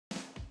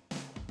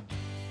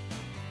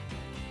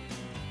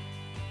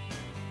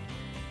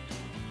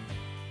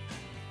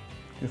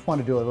Just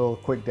want to do a little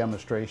quick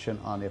demonstration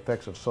on the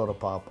effects of soda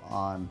pop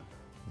on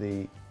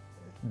the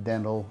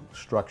dental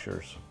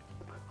structures.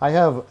 I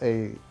have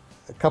a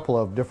couple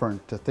of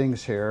different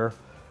things here.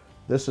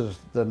 This is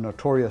the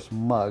notorious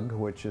mug,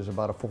 which is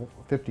about a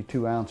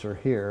 52 ouncer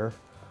here.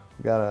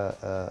 We've got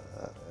a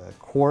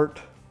quart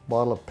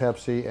bottle of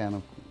Pepsi and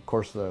of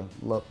course the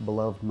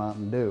beloved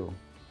Mountain Dew,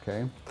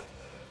 okay,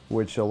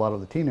 which a lot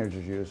of the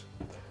teenagers use.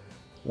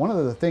 One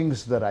of the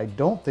things that I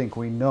don't think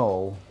we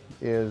know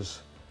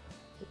is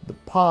the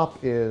pop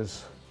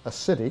is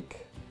acidic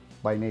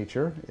by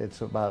nature.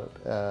 It's about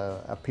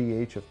a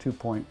pH of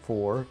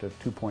 2.4 to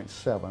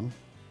 2.7.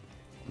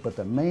 But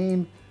the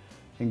main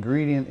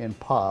ingredient in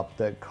pop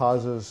that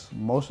causes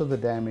most of the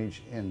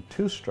damage in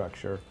tooth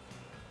structure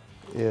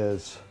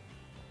is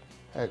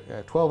a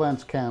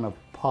 12-ounce can of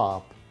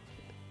pop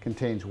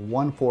contains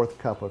 1/4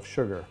 cup of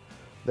sugar.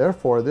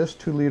 Therefore, this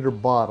 2-liter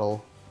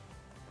bottle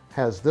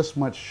has this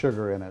much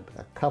sugar in it,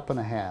 1.5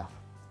 cups.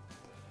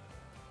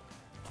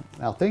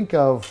 Now think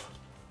of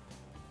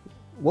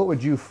what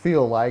would you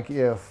feel like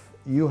if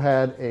you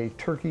had a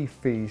turkey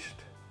feast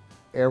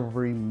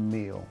every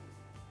meal.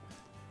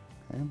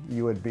 Okay?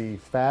 You would be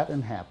fat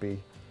and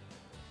happy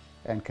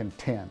and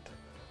content.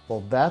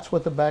 Well, that's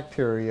what the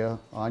bacteria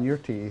on your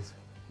teeth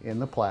in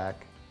the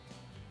plaque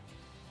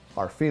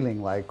are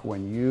feeling like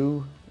when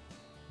you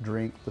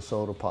drink the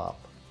soda pop.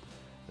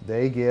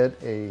 They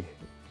get a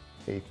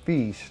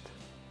feast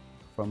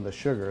from the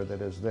sugar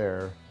that is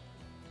there.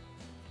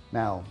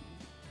 Now,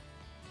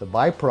 the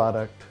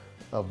byproduct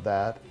of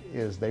that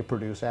is they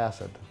produce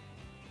acid.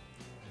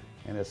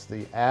 And it's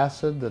the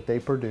acid that they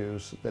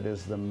produce that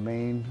is the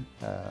main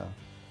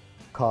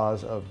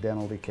cause of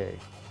dental decay.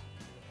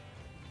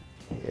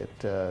 It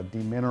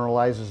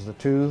demineralizes the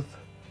tooth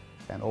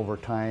and over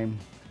time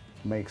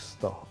makes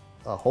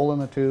a hole in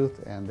the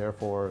tooth, and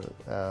therefore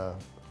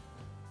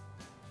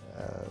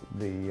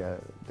the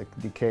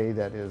decay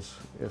that is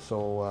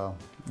so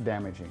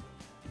damaging.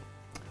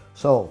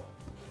 So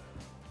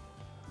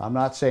I'm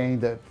not saying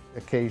that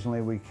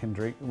occasionally we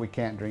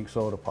can't drink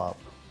soda pop,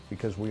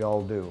 because we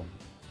all do.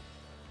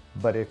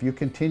 But if you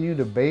continue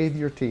to bathe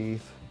your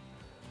teeth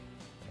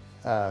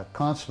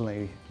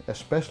constantly,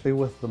 especially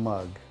with the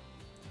mug,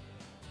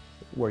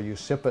 where you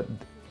sip it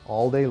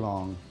all day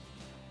long,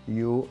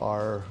 you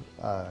are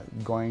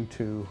going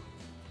to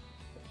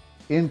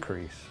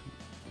increase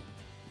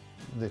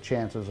the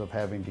chances of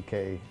having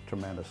decay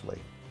tremendously.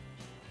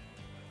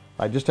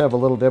 I just have a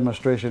little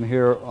demonstration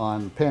here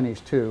on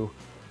pennies too.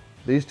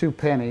 These 2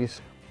 pennies,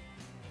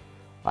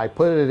 I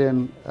put it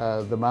in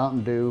the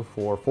Mountain Dew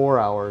for 4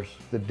 hours.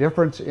 The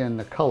difference in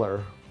the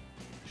color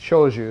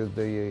shows you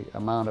the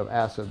amount of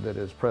acid that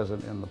is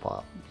present in the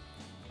pop.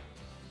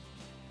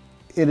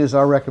 It is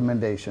our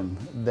recommendation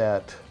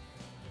that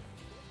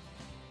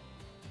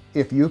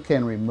if you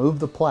can remove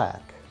the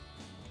plaque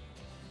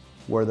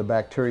where the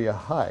bacteria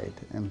hide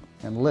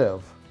and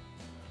live,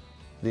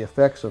 the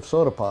effects of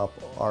soda pop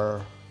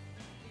are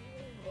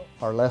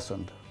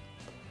lessened.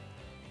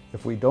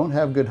 If we don't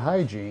have good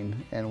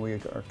hygiene and we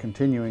are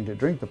continuing to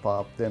drink the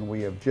pop, then we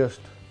have just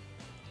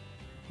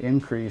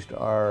increased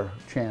our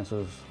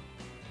chances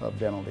of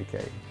dental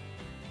decay.